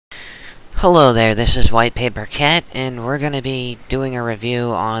Hello there, this is White Paper Cat, and we're going to be doing a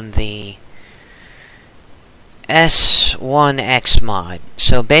review on the s1x mod.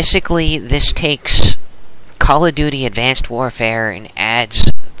 So basically, this takes Call of Duty Advanced Warfare and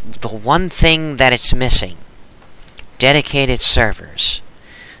adds the one thing that it's missing: dedicated servers.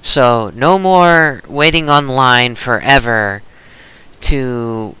 So no more waiting online forever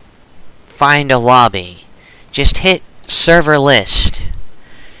to find a lobby. Just hit server list.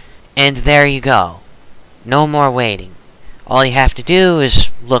 And there you go. No more waiting. All you have to do is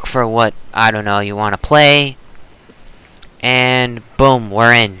look for what, I don't know, you want to play. And boom,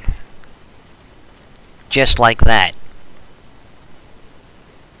 we're in. Just like that.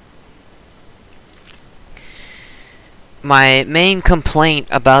 My main complaint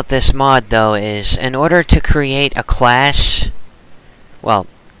about this mod, though, is in order to create a class... Well,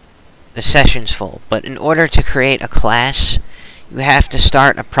 the session's full, but in order to create a class, you have to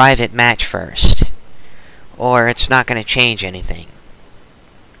start a private match first, or it's not going to change anything.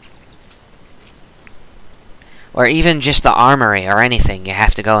 Or even just the armory or anything, you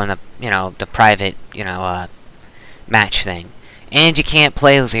have to go in the, the private, match thing. And you can't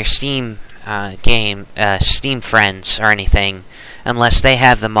play with your Steam Steam friends or anything unless they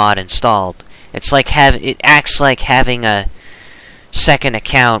have the mod installed. It's like it acts like having a second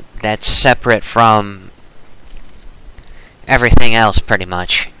account that's separate from everything else, pretty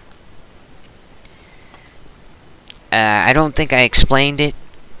much. I don't think I explained it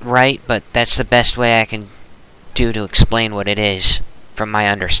right, but that's the best way I can do to explain what it is, from my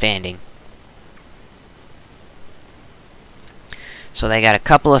understanding. So they got a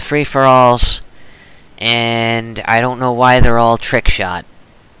couple of free-for-alls, and I don't know why they're all trick shot.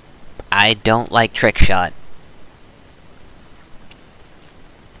 I don't like trick shot.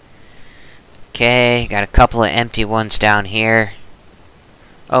 Okay, got a couple of empty ones down here.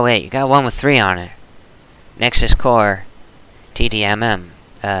 Oh wait, you got one with 3 on it. Nexus Core. TDM,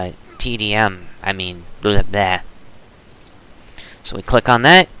 I mean, blah, blah. So we click on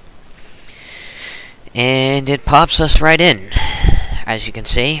that, and it pops us right in, as you can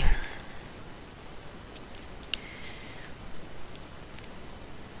see.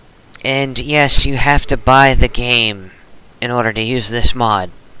 And yes, you have to buy the game in order to use this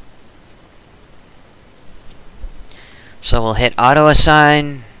mod. So we'll hit auto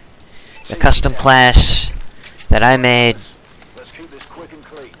assign the custom class that I made.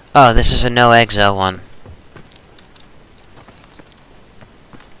 Oh, this is a no exo one.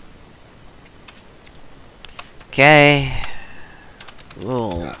 Okay.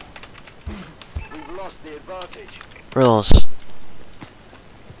 Rule. Rules.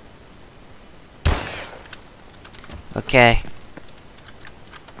 Okay.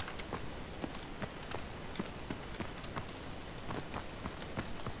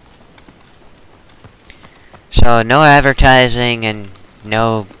 So, no advertising and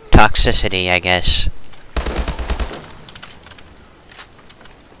no toxicity, I guess.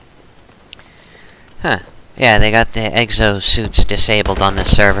 Huh. Yeah, they got the exosuits disabled on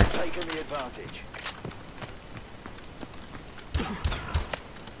this server.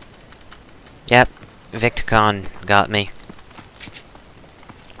 Yep, Victicon got me.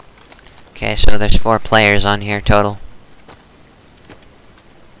 Okay, so there's 4 players on here total.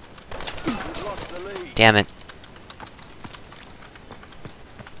 Damn it.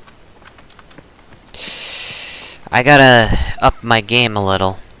 I gotta up my game a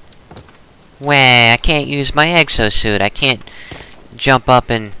little. Wah, I can't use my exosuit. I can't jump up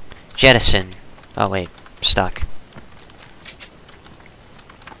and jettison. Oh wait, stuck.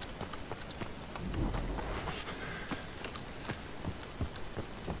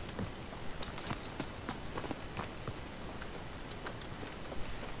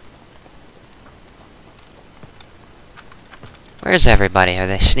 Where's everybody? Are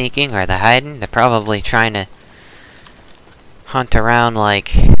they sneaking? Are they hiding? They're probably trying to hunt around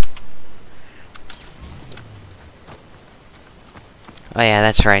like... Oh yeah,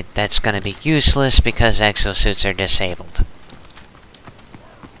 that's right. That's gonna be useless because exosuits are disabled.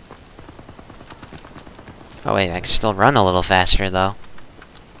 Oh wait, I can still run a little faster though.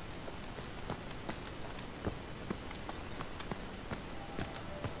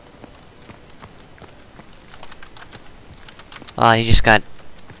 Oh, he just got...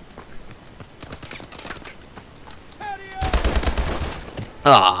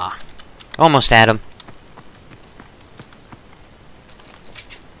 Ah, almost had him.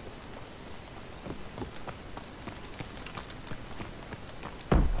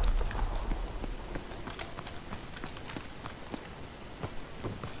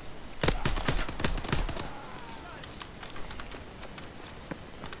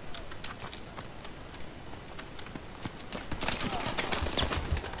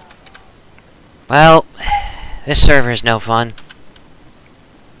 Well, this server is no fun.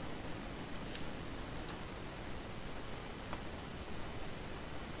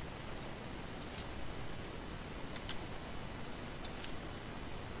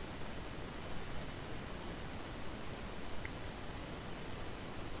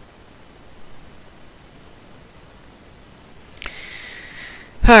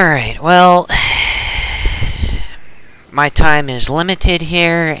 Alright, well, my time is limited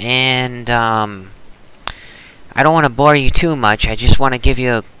here, and I don't want to bore you too much. I just want to give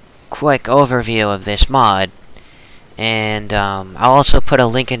you a quick overview of this mod, and I'll also put a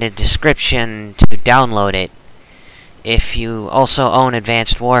link in the description to download it if you also own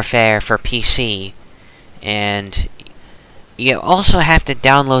Advanced Warfare for PC. And you also have to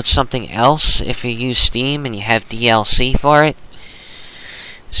download something else if you use Steam and you have DLC for it.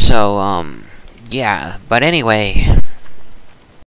 So, yeah, but anyway,